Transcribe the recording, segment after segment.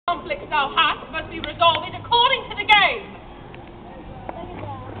conflicts thou hast must be resolved according to the game.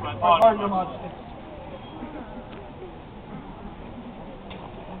 My pardon, Your Majesty.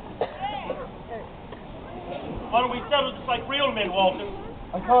 Why don't we settle this like real men, Walter?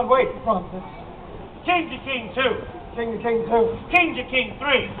 I can't wait, Francis. King to king 2. King to king 2. King to king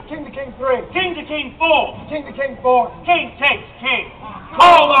 3. King to king 3. King to king 4. King to king 4. King takes king.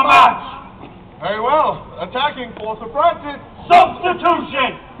 Call the match! Very well. Attacking force of Francis.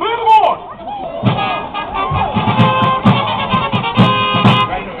 Substitution! Move on!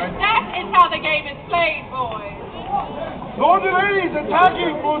 That is how the game is played, boys. Lord and ladies,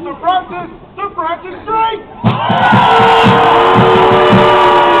 attacking force of Francis. To Francis straight.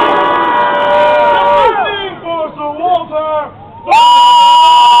 Defending force of Walter.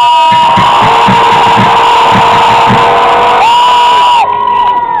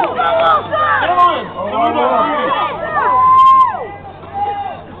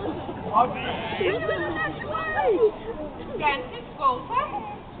 Francis, Walter,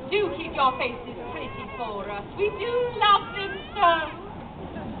 do keep your faces pretty for us. We do love them so.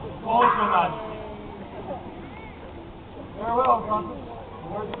 Also, Majesty. Farewell, Francis.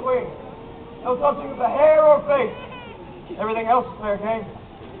 Where's the queen? No touching of the hair or face. Everything else is fair game.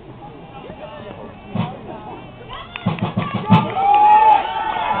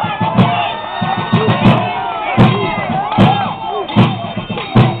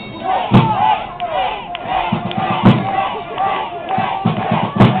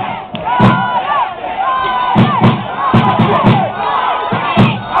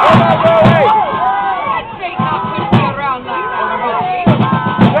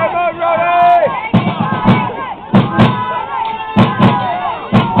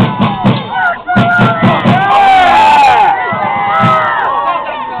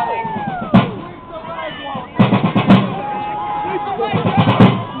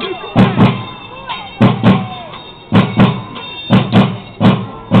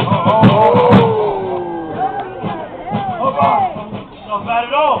 Not bad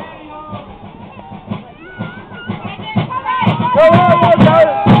at all. Go on, go!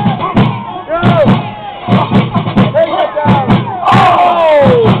 Take it down! Oh!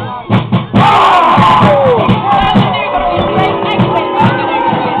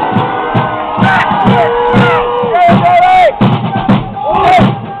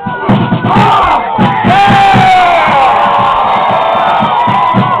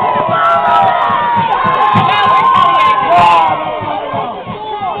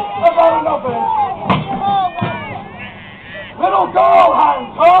 Little girl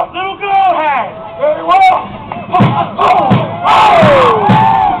hands, huh? Little girl hands. Very well. Come on, Raleigh!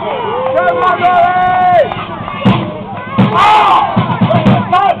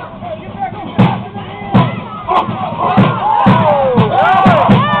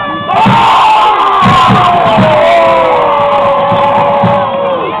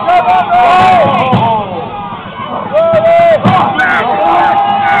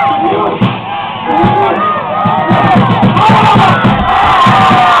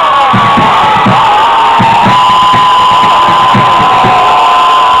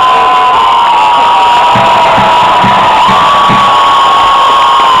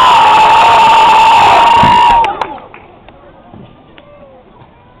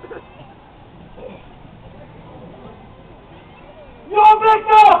 Your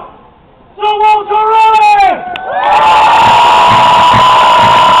victor, Sir Walter Raleigh!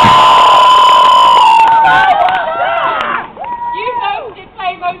 You both did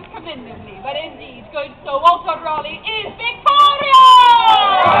play most commendably, but indeed, good Sir Walter Raleigh is victorious!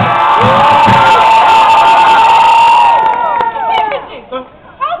 Witnesses,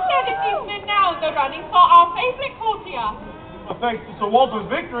 how stand these men now in the running for our favourite courtier? Thanks to Sir Walter's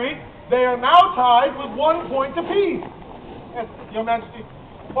victory, they are now tied with 1 point apiece. Yes, Your Majesty,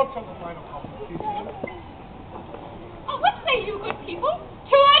 what shall the final compliment be? Oh, what say you, good people?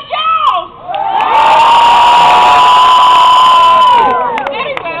 To a joust!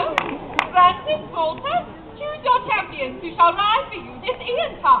 Very well. Francis, Walter, choose your champions who shall ride for you this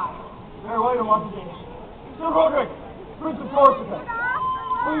eventide. Very well, Your Majesty. Sir Roderick, Prince of Corsica,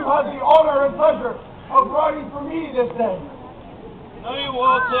 we've had the honor and pleasure of riding for me this day. No,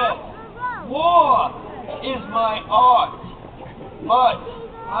 Walter. War is my art. But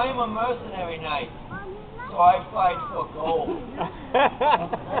I am a mercenary knight, so I fight for gold.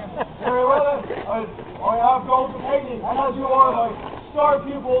 Very well, then. I have gold to pay thee, and as you are my star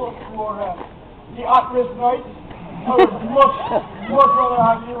pupil for the at-risk knight, I would much rather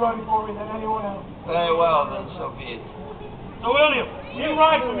have you riding for me than anyone else. Very well, then, so be it. Sir William, you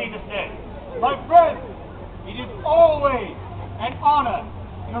ride for me this day. My friend, it is always an honor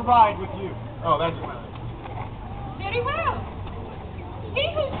to ride with you. Oh, that's well. Very well. He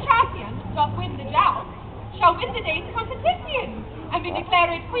whose champion doth win the joust shall win the day's competition, and be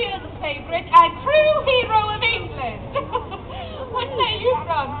declared Queen's favourite and true hero of England. What say you,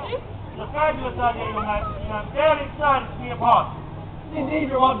 Francis? It's a fabulous idea, Your Majesty. I'm very excited to be a part. Indeed,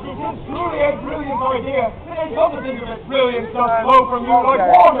 Your Majesty, it is truly a brilliant idea. It ain't fun to think of it. Brilliance does flow from you like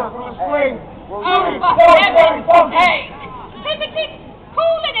water from a spring. Oh, for heaven's sake! Pemberton,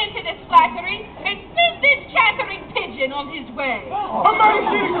 cool an end to this flattery, and send this chattering pigeon on his way. Her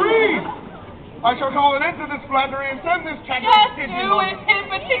Majesty agrees! I shall call an end to this flattery and send this chattering Just pigeon do on. it,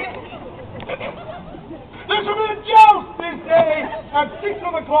 Pemberton. There shall be a joust this day at 6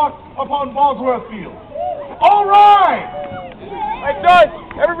 o'clock upon Bosworth Field. All right! Hey, Judge,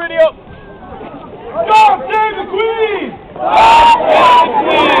 everybody up. God save the Queen! God save the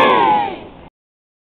Queen!